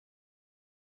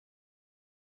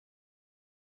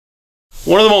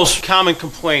One of the most common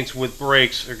complaints with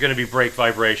brakes are going to be brake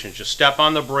vibrations. You step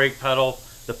on the brake pedal,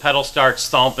 the pedal starts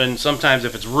thumping. Sometimes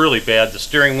if it's really bad, the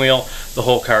steering wheel, the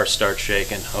whole car starts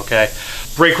shaking, okay?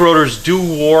 Brake rotors do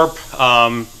warp.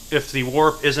 If the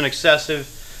warp isn't excessive,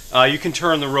 you can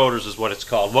turn the rotors is what it's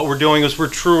called. What we're doing is we're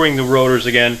truing the rotors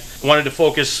again. I wanted to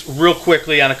focus real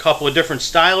quickly on a couple of different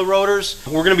style of rotors.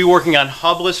 We're going to be working on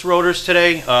hubless rotors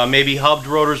today. Maybe hubbed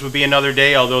rotors would be another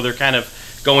day, although they're kind of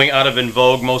going out of in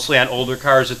vogue, mostly on older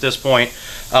cars at this point.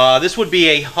 This would be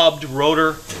a hubbed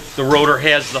rotor. The rotor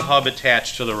has the hub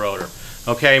attached to the rotor.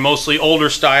 Okay, mostly older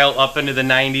style, up into the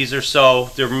 90s or so.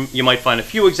 You might find a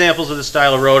few examples of this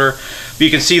style of rotor. But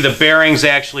you can see the bearings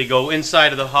actually go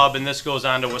inside of the hub, and this goes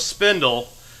onto a spindle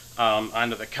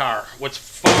onto the car. What's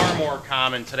far more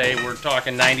common today, we're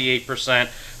talking 98%,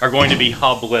 are going to be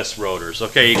hubless rotors.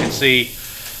 Okay, you can see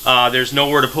there's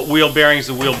nowhere to put wheel bearings.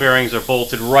 The wheel bearings are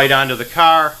bolted right onto the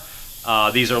car.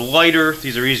 These are lighter.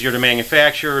 These are easier to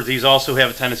manufacture. These also have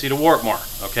a tendency to warp more.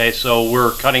 Okay, so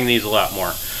we're cutting these a lot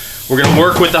more. We're going to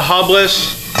work with the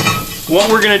hubless.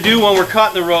 What we're going to do when we're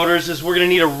cutting the rotors is we're going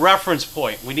to need a reference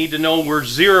point. We need to know where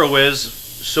zero is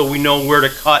so we know where to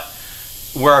cut,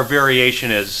 where our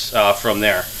variation is from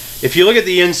there. If you look at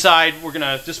the inside, we're going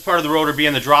to, this part of the rotor be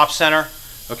in the drop center,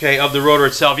 okay, of the rotor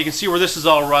itself. You can see where this is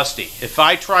all rusty. If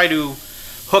I try to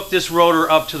hook this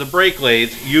rotor up to the brake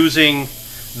lathe using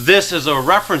this as a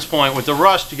reference point with the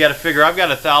rust, you got to figure I've got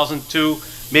 1,000 to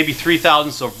maybe 3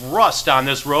 thousandths of rust on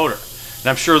this rotor. And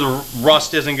I'm sure the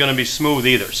rust isn't going to be smooth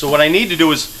either. So what I need to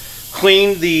do is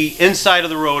clean the inside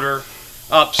of the rotor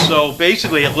up so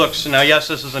basically it looks, now yes,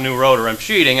 this is a new rotor. I'm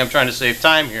cheating, I'm trying to save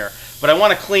time here. But I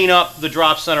want to clean up the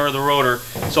drop center of the rotor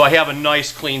so I have a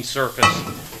nice clean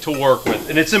surface to work with.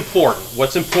 And it's important.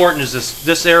 What's important is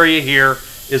this area here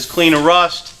is clean of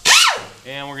rust,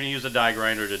 and we're going to use a die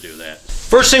grinder to do that.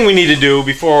 First thing we need to do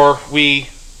before we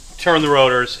turn the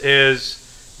rotors is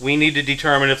we need to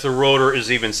determine if the rotor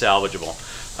is even salvageable.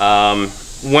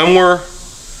 When we're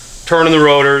turning the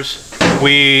rotors,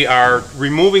 we are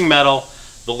removing metal.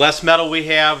 The less metal we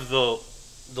have, the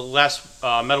less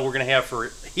metal we're going to have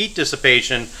for heat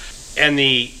dissipation. And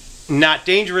the not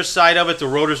dangerous side of it, the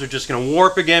rotors are just going to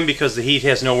warp again because the heat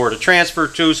has nowhere to transfer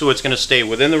to, so it's going to stay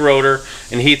within the rotor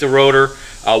and heat the rotor.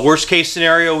 Worst case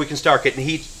scenario, we can start getting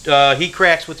heat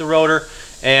cracks with the rotor,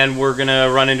 and we're going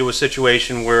to run into a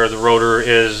situation where the rotor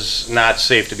is not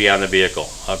safe to be on the vehicle.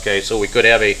 Okay, so we could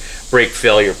have a brake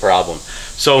failure problem.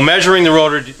 So measuring the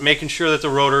rotor, making sure that the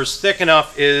rotor is thick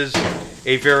enough is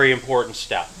a very important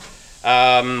step.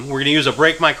 We're going to use a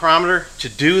brake micrometer to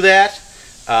do that.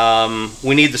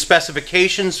 We need the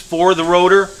specifications for the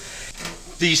rotor.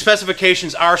 The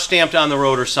specifications are stamped on the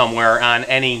rotor somewhere on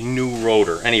any new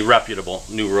rotor, any reputable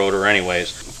new rotor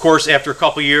anyways. Of course, after a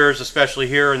couple years, especially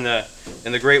here in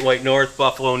the Great White North,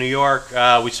 Buffalo, New York,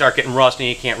 we start getting rusty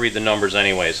and you can't read the numbers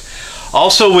anyways.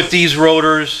 Also with these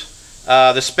rotors,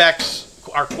 the specs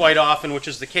are quite often, which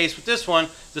is the case with this one,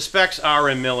 the specs are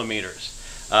in millimeters.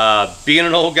 Being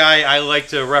an old guy, I like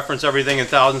to reference everything in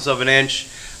thousandths of an inch.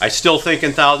 I still think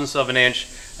in thousandths of an inch.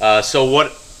 So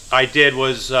what I did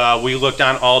was we looked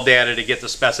on all data to get the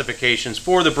specifications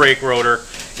for the brake rotor,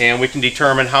 and we can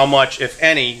determine how much, if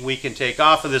any, we can take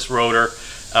off of this rotor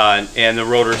and the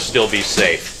rotor still be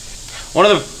safe. One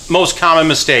of the most common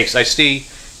mistakes I see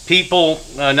people,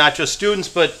 not just students,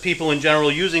 but people in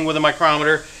general using with a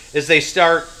micrometer, is they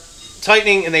start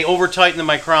tightening and they over tighten the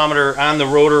micrometer on the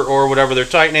rotor or whatever they're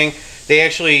tightening. They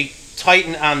actually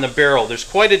tighten on the barrel. There's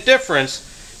quite a difference.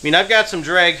 I mean, I've got some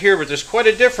drag here, but there's quite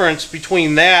a difference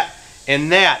between that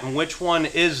and which one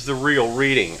is the real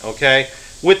reading, okay?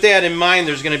 With that in mind,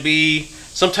 there's going to be,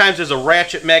 sometimes there's a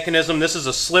ratchet mechanism. This is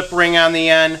a slip ring on the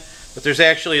end, but there's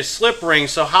actually a slip ring.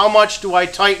 So how much do I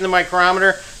tighten the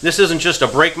micrometer? This isn't just a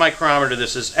brake micrometer.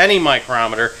 This is any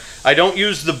micrometer. I don't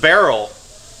use the barrel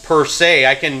per se.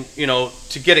 I can, you know,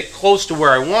 to get it close to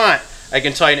where I want, I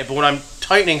can tighten it. But when I'm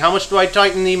tightening, how much do I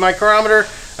tighten the micrometer?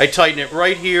 I tighten it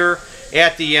right here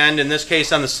at the end. In this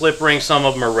case on the slip ring, some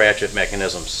of them are ratchet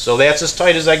mechanisms. So that's as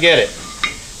tight as I get it.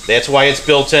 That's why it's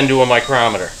built into a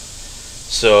micrometer.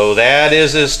 So that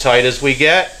is as tight as we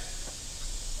get.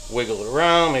 Wiggle it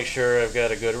around, make sure I've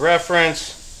got a good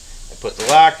reference. I put the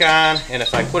lock on, and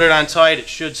if I put it on tight, it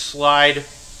should slide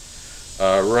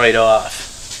right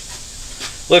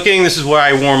off. Looking, this is where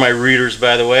I wore my readers,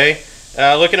 by the way.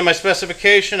 Looking at my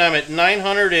specification, I'm at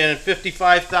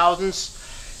 955 thousandths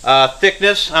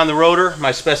thickness on the rotor.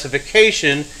 My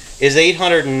specification is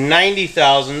 890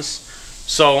 thousandths,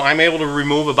 so I'm able to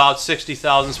remove about 60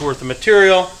 thousandths worth of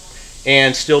material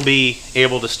and still be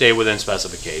able to stay within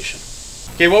specification.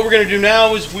 Okay, what we're going to do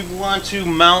now is we want to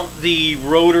mount the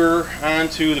rotor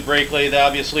onto the brake lathe.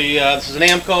 Obviously, this is an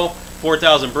AMCO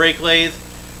 4000 brake lathe.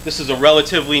 This is a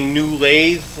relatively new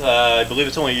lathe. I believe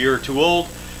it's only a year or two old.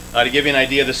 To give you an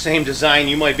idea, the same design,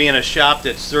 you might be in a shop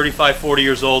that's 35, 40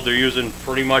 years old. They're using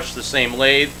pretty much the same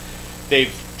lathe.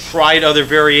 They've tried other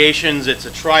variations. It's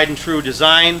a tried and true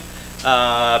design.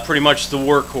 Pretty much the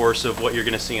workhorse of what you're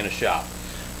going to see in a shop.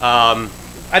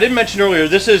 I didn't mention earlier,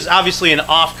 this is obviously an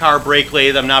off-car brake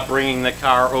lathe. I'm not bringing the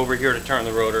car over here to turn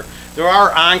the rotor. There are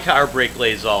on-car brake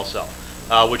lathes also,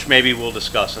 which maybe we'll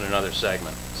discuss in another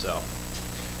segment.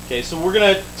 Okay, so we're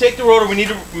going to take the rotor. We need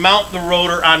to mount the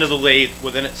rotor onto the lathe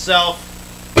within itself.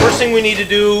 First thing we need to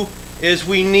do is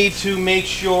we need to make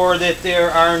sure that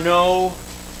there are no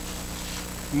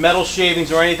metal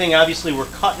shavings or anything. Obviously, we're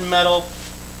cutting metal,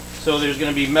 so there's going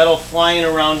to be metal flying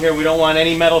around here. We don't want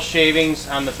any metal shavings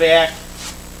on the back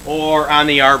or on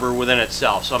the arbor within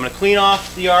itself. So I'm going to clean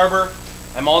off the arbor.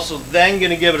 I'm also then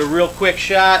going to give it a real quick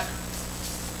shot,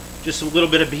 just a little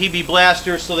bit of BB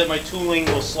blaster so that my tooling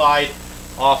will slide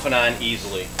off and on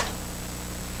easily.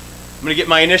 I'm going to get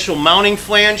my initial mounting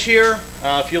flange here.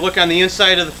 If you look on the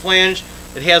inside of the flange,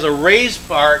 it has a raised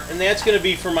part, and that's going to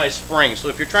be for my spring. So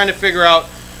if you're trying to figure out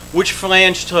which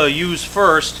flange to use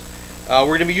first, we're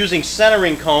going to be using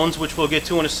centering cones, which we'll get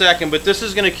to in a second, but this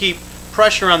is going to keep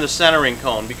pressure on the centering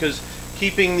cone, because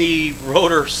keeping the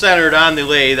rotor centered on the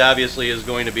lathe obviously is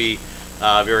going to be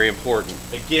very important.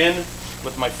 Again,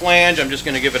 with my flange, I'm just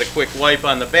going to give it a quick wipe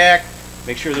on the back,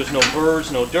 make sure there's no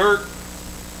burrs, no dirt,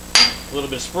 a little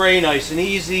bit of spray, nice and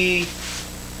easy.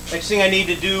 Next thing I need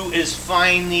to do is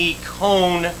find the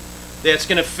cone that's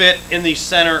going to fit in the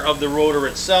center of the rotor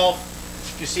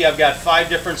itself. You see I've got 5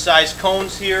 different size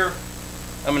cones here.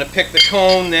 I'm going to pick the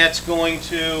cone that's going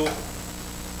to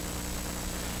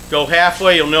go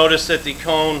halfway. You'll notice that the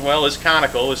cone, well, is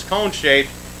conical, is cone shaped,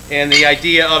 and the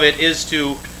idea of it is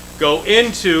to go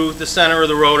into the center of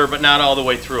the rotor but not all the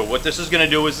way through. What this is going to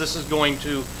do is this is going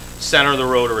to center the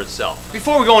rotor itself.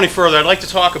 Before we go any further, I'd like to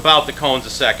talk about the cones a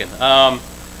second.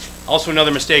 Also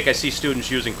another mistake I see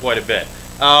students using quite a bit.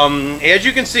 As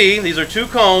you can see, these are 2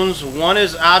 cones. One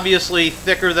is obviously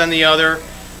thicker than the other.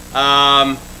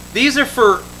 These are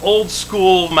for old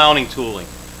school mounting tooling.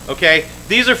 Okay,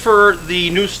 these are for the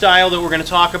new style that we're going to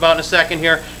talk about in a second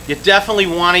here. You definitely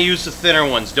want to use the thinner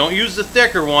ones. Don't use the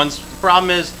thicker ones. The problem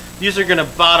is these are going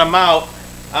to bottom out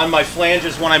on my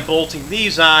flanges when I'm bolting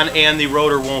these on, and the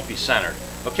rotor won't be centered.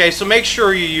 Okay, so make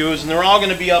sure you use, and they're all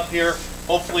going to be up here.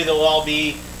 Hopefully they'll all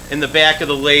be in the back of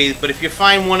the lathe, but if you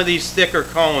find one of these thicker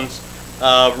cones,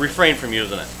 refrain from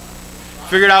using it.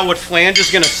 Figured out what flange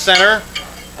is going to center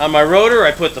on my rotor.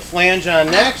 I put the flange on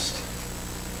next.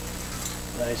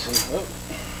 Nice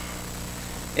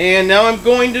and now I'm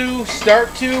going to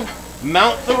start to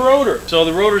mount the rotor. So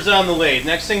the rotor's on the lathe.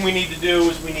 Next thing we need to do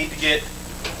is we need to get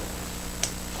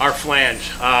our flange.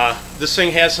 This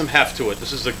thing has some heft to it.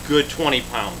 This is a good 20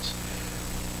 pounds.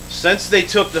 Since they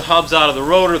took the hubs out of the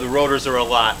rotors are a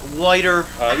lot lighter,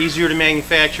 easier to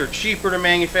manufacture, cheaper to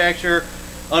manufacture.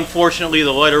 Unfortunately,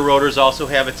 the lighter rotors also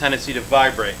have a tendency to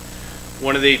vibrate.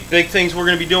 One of the big things we're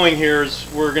going to be doing here is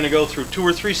we're going to go through 2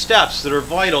 or 3 steps that are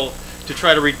vital to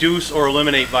try to reduce or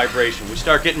eliminate vibration. We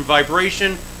start getting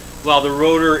vibration while the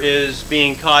rotor is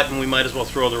being cut, and we might as well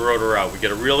throw the rotor out. We get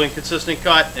a real inconsistent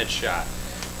cut and it's shot.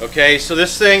 Okay, so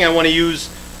this thing I want to use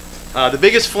the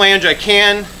biggest flange I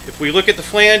can. If we look at the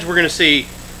flange, we're going to see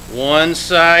one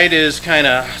side is kind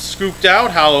of scooped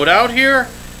out, hollowed out here,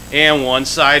 and one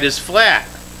side is flat.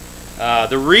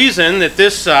 The reason that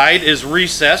this side is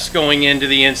recessed going into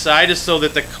the inside is so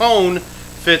that the cone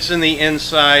fits in the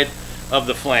inside of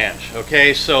the flange.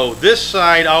 Okay, so this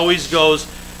side always goes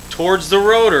towards the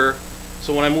rotor.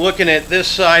 So when I'm looking at this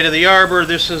side of the arbor,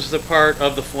 this is the part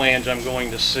of the flange I'm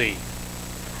going to see.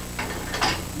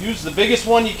 Use the biggest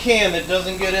one you can that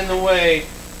doesn't get in the way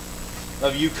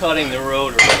of you cutting the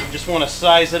rotor. You just want to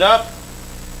size it up.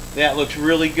 That looks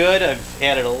really good. I've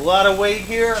added a lot of weight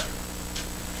here.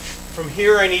 From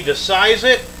here I need to size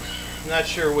it. Not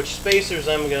sure which spacers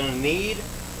I'm going to need.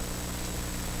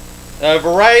 A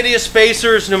variety of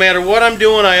spacers, no matter what I'm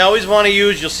doing, I always want to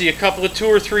use. You'll see a couple of 2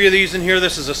 or 3 of these in here.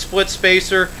 This is a split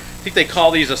spacer. I think they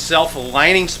call these a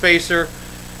self-aligning spacer.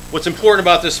 What's important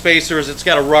about this spacer is it's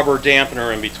got a rubber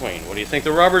dampener in between. What do you think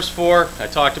the rubber's for? I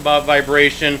talked about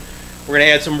vibration. We're going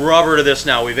to add some rubber to this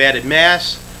now. We've added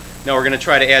mass. Now we're going to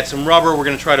try to add some rubber. We're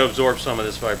going to try to absorb some of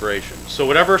this vibration. So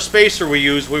whatever spacer we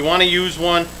use, we want to use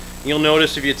one. You'll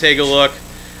notice if you take a look,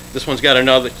 this one's got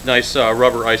another nice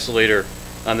rubber isolator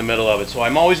on the middle of it. So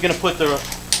I'm always going to put the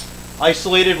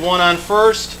isolated one on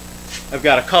first. I've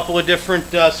got a couple of different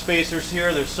spacers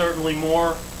here. There's certainly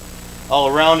more all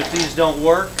around if these don't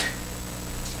work.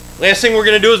 Last thing we're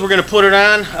going to do is we're going to put it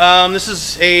on. This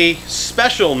is a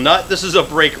special nut. This is a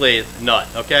brake lathe nut,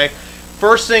 okay?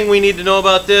 First thing we need to know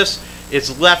about this,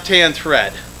 it's left-hand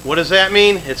thread. What does that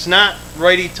mean? It's not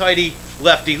righty-tighty,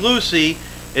 lefty-loosey.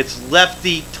 It's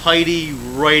lefty-tighty,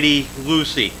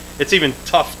 righty-loosey. It's even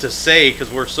tough to say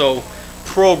because we're so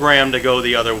programmed to go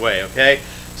the other way, okay?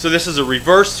 So this is a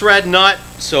reverse thread nut.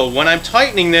 So when I'm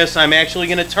tightening this, I'm actually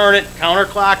going to turn it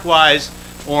counterclockwise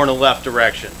or in a left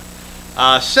direction.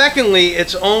 Secondly,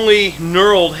 it's only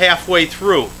knurled halfway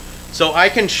through. So I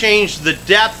can change the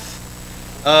depth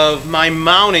of my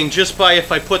mounting just by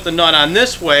if I put the nut on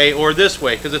this way or this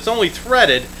way, because it's only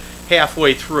threaded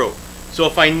halfway through. So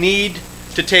if I need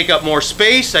to take up more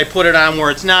space, I put it on where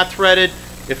it's not threaded.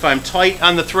 If I'm tight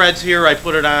on the threads here, I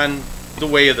put it on the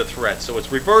way of the thread. So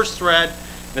it's reverse thread,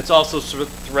 and it's also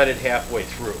threaded halfway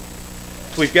through.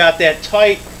 So we've got that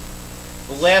tight.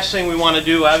 The last thing we want to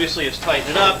do, obviously, is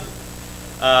tighten it up.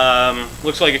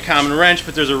 Looks like a common wrench,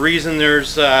 but there's a reason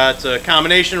it's a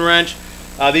combination wrench.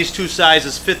 These two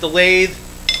sizes fit the lathe.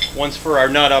 One's for our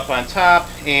nut up on top,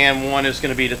 and one is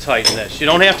going to be to tighten this. You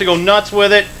don't have to go nuts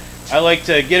with it. I like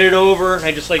to get it over.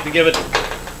 I just like to give it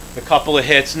a couple of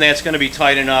hits, and that's going to be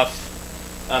tight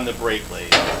enough on the brake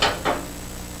lathe.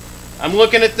 I'm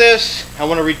looking at this. I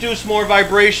want to reduce more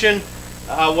vibration.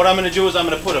 What I'm going to do is I'm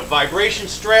going to put a vibration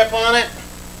strap on it.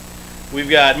 We've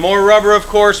got more rubber, of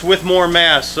course, with more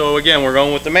mass. So again, we're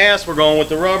going with the mass, we're going with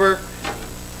the rubber.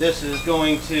 This is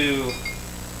going to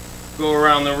go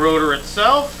around the rotor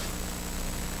itself.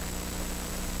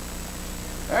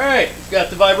 Alright, we've got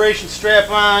the vibration strap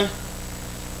on.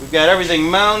 We've got everything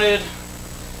mounted.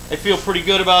 I feel pretty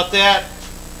good about that.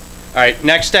 Alright,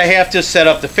 next I have to set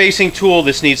up the facing tool.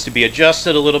 This needs to be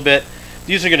adjusted a little bit.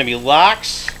 These are going to be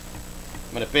locks.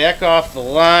 I'm going to back off the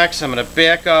locks. I'm going to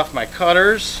back off my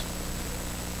cutters.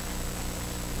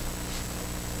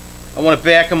 I want to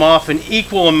back them off an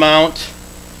equal amount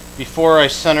before I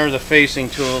center the facing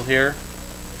tool here.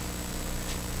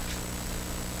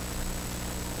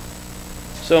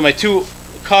 So my two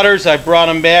cutters, I brought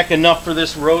them back enough for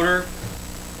this rotor.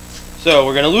 So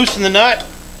we're going to loosen the nut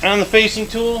on the facing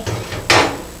tool.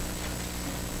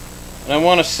 And I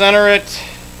want to center it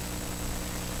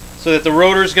so that the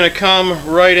rotor is going to come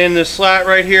right in this slot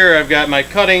right here. I've got my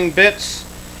cutting bits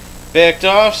backed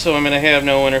off, so I'm going to have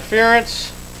no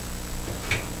interference.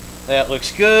 That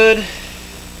looks good.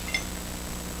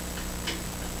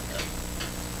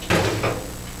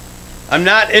 I'm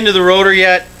not into the rotor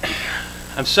yet.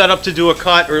 I'm set up to do a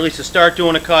cut, or at least to start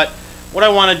doing a cut. What I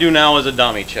want to do now is a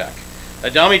dummy check. A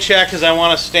dummy check is I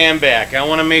want to stand back. I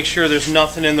want to make sure there's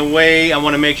nothing in the way. I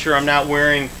want to make sure I'm not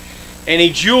wearing any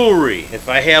jewelry. If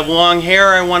I have long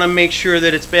hair, I want to make sure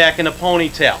that it's back in a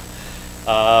ponytail.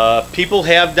 People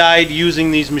have died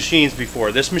using these machines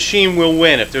before. This machine will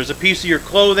win. If there's a piece of your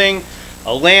clothing,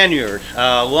 a lanyard,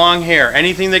 long hair,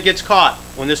 anything that gets caught,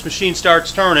 when this machine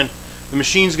starts turning, the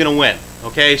machine's going to win.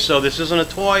 Okay, so this isn't a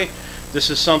toy. This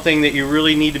is something that you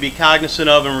really need to be cognizant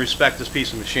of and respect this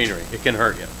piece of machinery. It can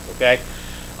hurt you. Okay,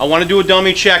 I want to do a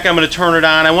dummy check. I'm going to turn it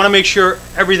on. I want to make sure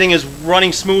everything is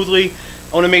running smoothly.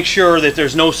 I want to make sure that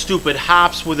there's no stupid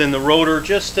hops within the rotor,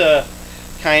 just to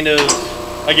kind of,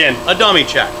 again, a dummy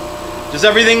check. Does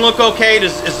everything look okay?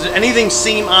 Does anything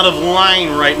seem out of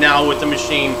line right now with the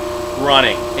machine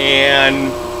running?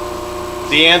 And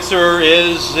the answer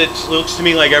is, it looks to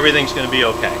me like everything's going to be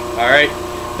okay. All right.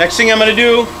 Next thing I'm going to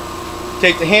do,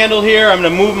 take the handle here. I'm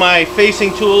going to move my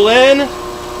facing tool in.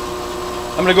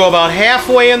 I'm going to go about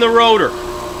halfway in the rotor.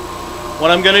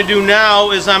 What I'm going to do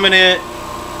now is I'm going to,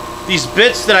 these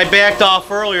bits that I backed off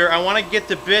earlier, I want to get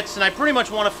the bits, and I pretty much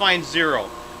want to find zero.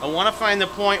 I want to find the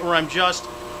point where I'm just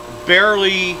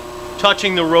barely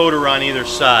touching the rotor on either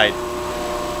side.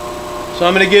 So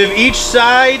I'm going to give each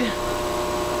side,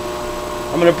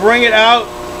 I'm going to bring it out.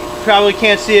 You probably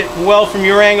can't see it well from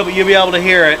your angle, but you'll be able to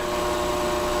hear it.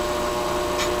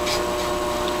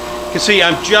 You can see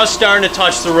I'm just starting to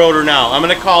touch the rotor now. I'm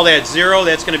going to call that zero.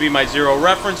 That's going to be my zero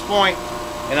reference point,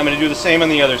 and I'm going to do the same on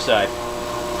the other side.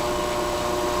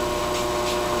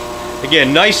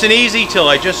 Again, nice and easy till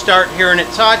I just start hearing it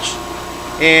touch,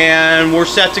 and we're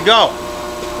set to go.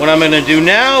 What I'm going to do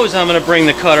now is I'm going to bring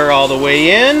the cutter all the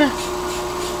way in.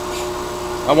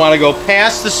 I want to go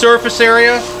past the surface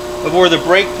area of where the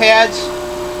brake pads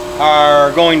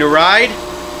are going to ride.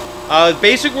 The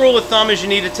basic rule of thumb is you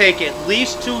need to take at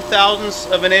least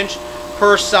 0.02 of an inch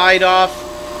per side off.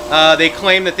 They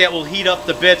claim that that will heat up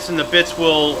the bits and the bits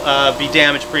will be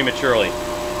damaged prematurely.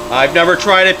 I've never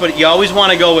tried it, but you always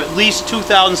want to go at least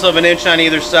 0.02 of an inch on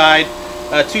either side.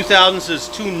 2000s is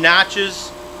 2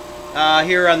 notches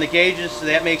here on the gauges, so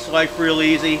that makes life real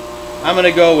easy. I'm going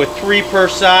to go with 3 per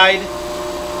side,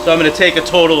 so I'm going to take a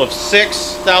total of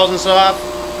 6 thousandths off.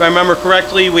 If I remember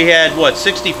correctly, we had, what,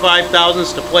 65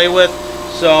 thousandths to play with,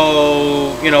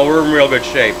 so, you know, we're in real good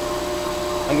shape.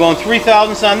 I'm going 3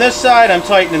 thousandths on this side, I'm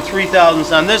tightening 3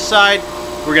 thousandths on this side.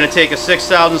 We're going to take a 6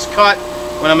 thousandths cut.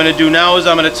 What I'm going to do now is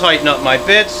I'm going to tighten up my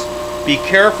bits. Be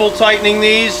careful tightening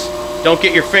these. Don't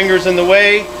get your fingers in the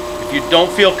way. If you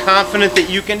don't feel confident that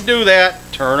you can do that,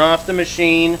 turn off the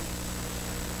machine,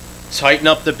 tighten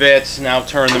up the bits, now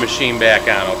turn the machine back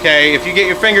on, okay? If you get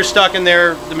your fingers stuck in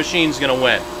there, the machine's going to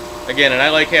win. Again, and I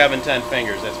like having 10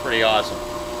 fingers. That's pretty awesome.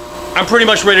 I'm pretty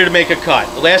much ready to make a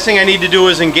cut. The last thing I need to do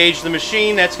is engage the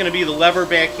machine. That's going to be the lever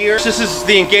back here. This is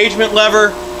the engagement lever.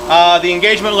 The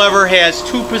engagement lever has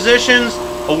 2 positions,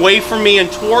 away from me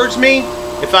and towards me.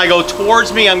 If I go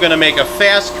towards me, I'm going to make a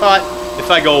fast cut. If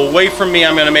I go away from me,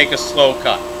 I'm going to make a slow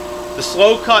cut. The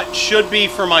slow cut should be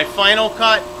for my final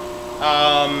cut.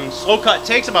 Slow cut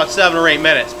takes about 7 or 8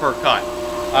 minutes per cut.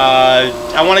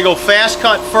 I want to go fast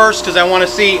cut first because I want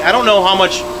to see, I don't know how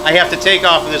much I have to take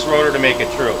off of this rotor to make it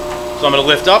true. So I'm going to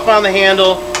lift up on the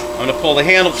handle, I'm going to pull the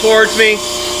handle towards me.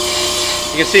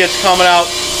 You can see it's coming out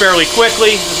fairly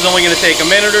quickly. This is only going to take a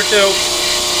minute or 2.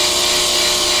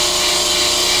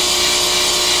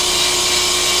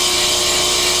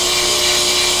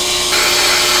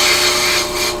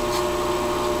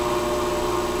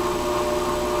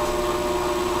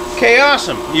 Okay,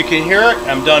 awesome. You can hear it.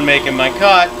 I'm done making my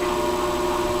cut.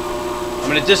 I'm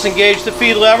going to disengage the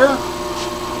feed lever.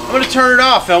 I'm going to turn it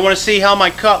off. I want to see how my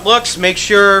cut looks. Make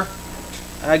sure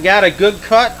I got a good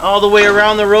cut all the way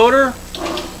around the rotor.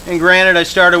 And granted, I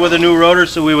started with a new rotor,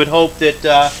 so we would hope that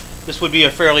this would be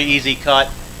a fairly easy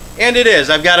cut. And it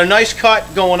is. I've got a nice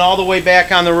cut going all the way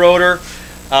back on the rotor.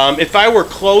 If I were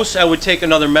close, I would take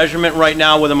another measurement right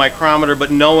now with a micrometer, but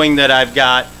knowing that I've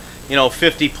got, you know,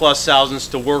 50 plus thousandths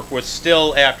to work with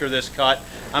still after this cut,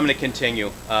 I'm going to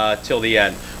continue till the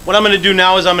end. What I'm going to do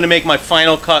now is I'm going to make my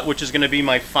final cut, which is going to be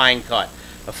my fine cut.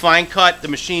 A fine cut, the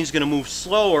machine's going to move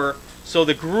slower, so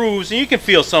the grooves, and you can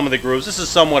feel some of the grooves, this is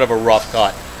somewhat of a rough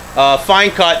cut.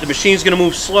 Fine cut, the machine's going to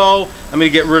move slow, I'm going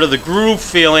to get rid of the groove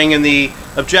feeling, and the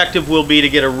objective will be to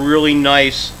get a really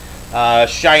nice,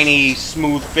 shiny,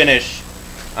 smooth finish.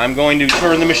 I'm going to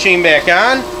turn the machine back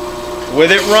on.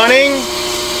 With it running,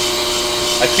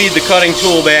 I feed the cutting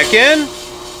tool back in.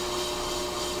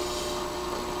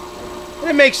 And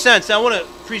it makes sense. I want to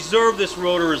preserve this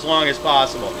rotor as long as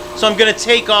possible. So I'm going to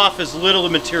take off as little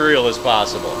material as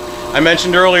possible. I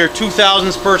mentioned earlier 2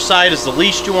 thousandths per side is the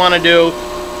least you want to do.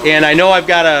 And I know I've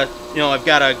got a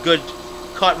good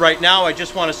cut right now. I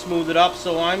just want to smooth it up,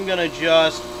 so I'm going to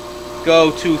just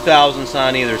go 2 thousandths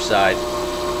on either side.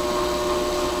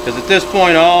 Because at this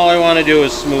point all I want to do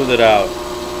is smooth it out.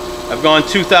 I've gone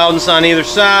 2 thousandths on either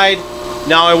side.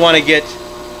 Now I want to get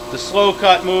the slow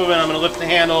cut moving. I'm going to lift the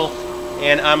handle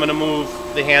and I'm going to move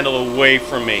the handle away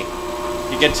from me.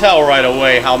 You can tell right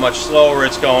away how much slower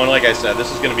it's going. Like I said, this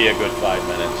is going to be a good 5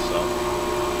 minutes. So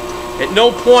at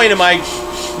no point am I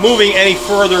moving any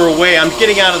further away. I'm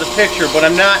getting out of the picture, but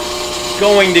I'm not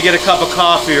going to get a cup of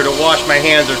coffee or to wash my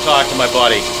hands or talk to my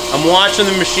buddy. I'm watching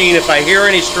the machine. If I hear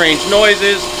any strange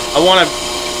noises, I want to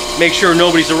make sure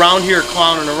nobody's around here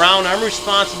clowning around. I'm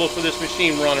responsible for this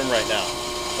machine running right now.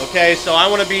 Okay, so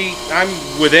I'm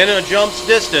within a jump's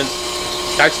distance.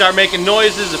 I start making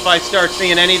noises. If I start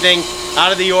seeing anything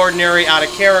out of the ordinary, out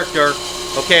of character,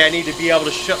 okay, I need to be able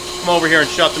to come over here and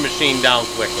shut the machine down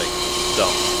quickly. So.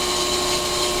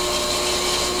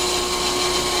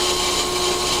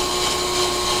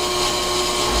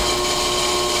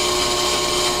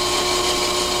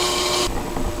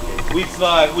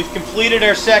 We've completed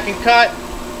our second cut.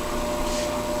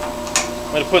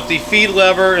 I'm going to put the feed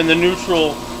lever in the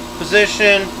neutral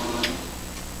position.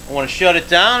 I want to shut it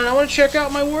down and I want to check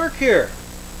out my work here.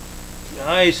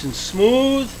 Nice and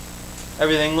smooth.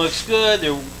 Everything looks good.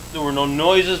 There were no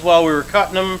noises while we were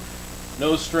cutting them.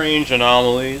 No strange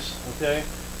anomalies. Okay.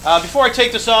 Before I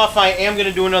take this off, I am going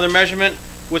to do another measurement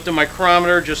with the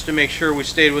micrometer just to make sure we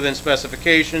stayed within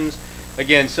specifications.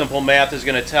 Again, simple math is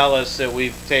going to tell us that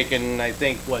we've taken, I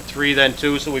think, what, 3 then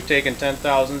 2, so we've taken 10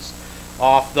 thousandths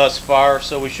off thus far,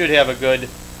 so we should have a good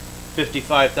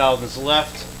 55 thousandths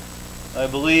left, I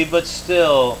believe, but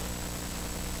still,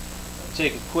 I'll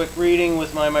take a quick reading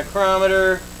with my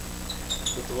micrometer,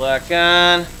 put the lock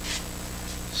on,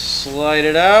 slide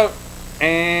it out,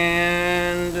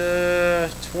 and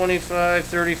 25,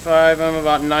 35, I'm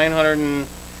about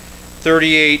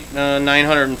 938,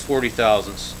 940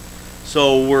 thousandths.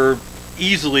 So we're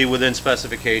easily within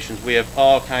specifications. We have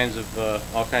all kinds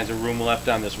of room left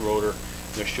on this rotor.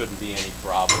 There shouldn't be any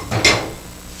problem.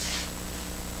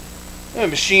 The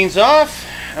machine's off.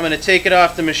 I'm going to take it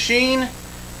off the machine,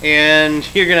 and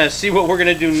you're going to see what we're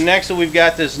going to do next. So we've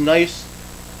got this nice,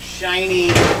 shiny,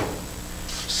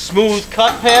 smooth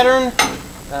cut pattern.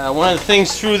 One of the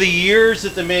things through the years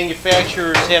that the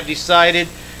manufacturers have decided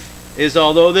is,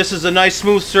 although this is a nice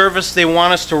smooth surface, they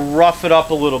want us to rough it up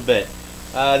a little bit.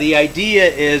 The idea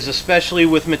is, especially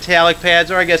with metallic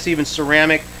pads, or I guess even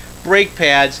ceramic brake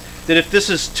pads, that if this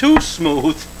is too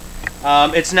smooth,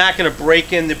 it's not going to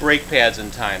break in the brake pads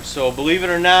in time. So believe it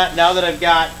or not, now that I've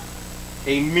got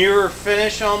a mirror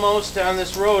finish almost on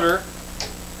this rotor,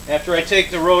 after I take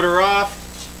the rotor off,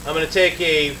 I'm going to take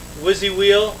a whizzy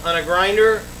wheel on a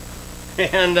grinder,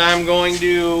 and I'm going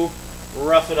to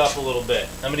rough it up a little bit.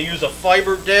 I'm going to use a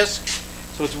fiber disc,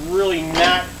 so it's really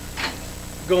not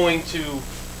going to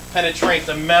penetrate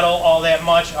the metal all that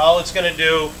much. All it's going to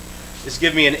do is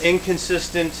give me an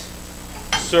inconsistent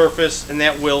surface, and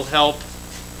that will help.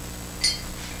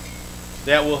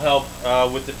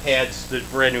 With the pads, the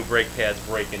brand new brake pads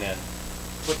breaking in.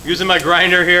 Using my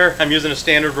grinder here, I'm using a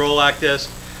standard Roll-Lock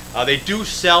disc. They do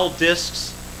sell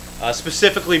discs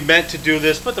specifically meant to do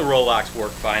this, but the Roll-Locks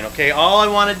work fine. Okay, all I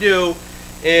want to do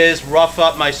is rough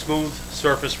up my smooth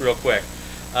surface real quick.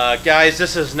 Guys,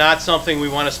 this is not something we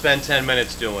want to spend 10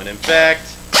 minutes doing. In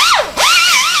fact,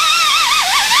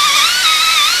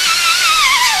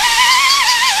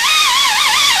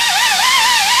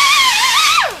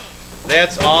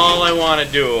 that's all I want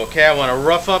to do. Okay, I want to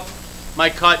rough up my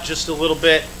cut just a little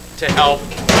bit to help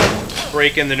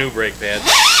break in the new brake pads.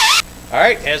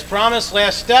 Alright, as promised,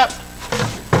 last step.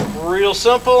 Real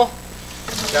simple.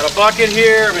 Got a bucket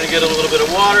here. I'm going to get a little bit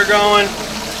of water going.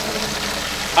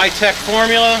 High-tech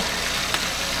formula.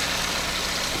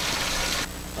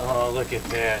 Oh, look at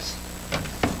this.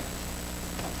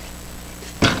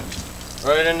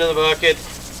 Right into the bucket.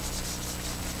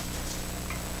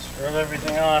 Scrub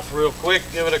everything off real quick.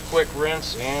 Give it a quick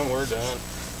rinse, and we're done.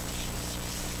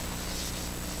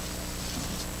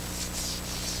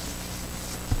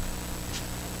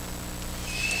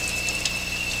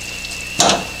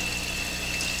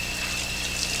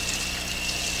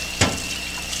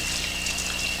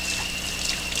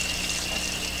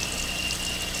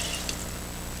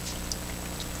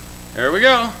 There we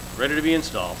go, ready to be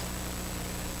installed.